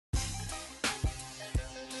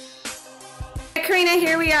Karina,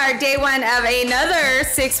 here we are, day one of another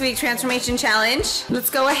 6-week transformation challenge. Let's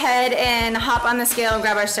go ahead and hop on the scale and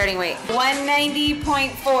grab our starting weight.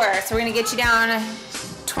 190.4, so we're gonna get you down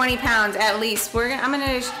 20 pounds at least. I'm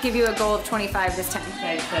gonna give you a goal of 25 this time.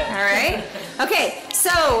 All right? Okay,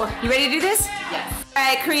 so you ready to do this? Yes. All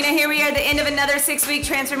right, Karina, here we are at the end of another 6-week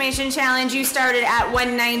transformation challenge. You started at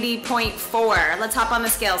 190.4. Let's hop on the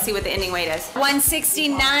scale, see what the ending weight is.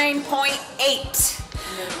 169.8.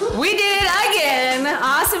 We did it again.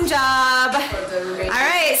 Awesome job. All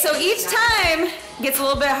right, so each time gets a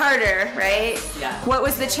little bit harder, right? Yeah. What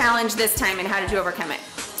was the challenge this time and how did you overcome it?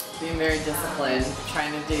 Being very disciplined,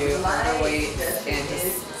 trying to do harder weights and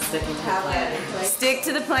just sticking to the plan. Stick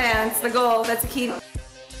to the plan. It's the goal. That's the key.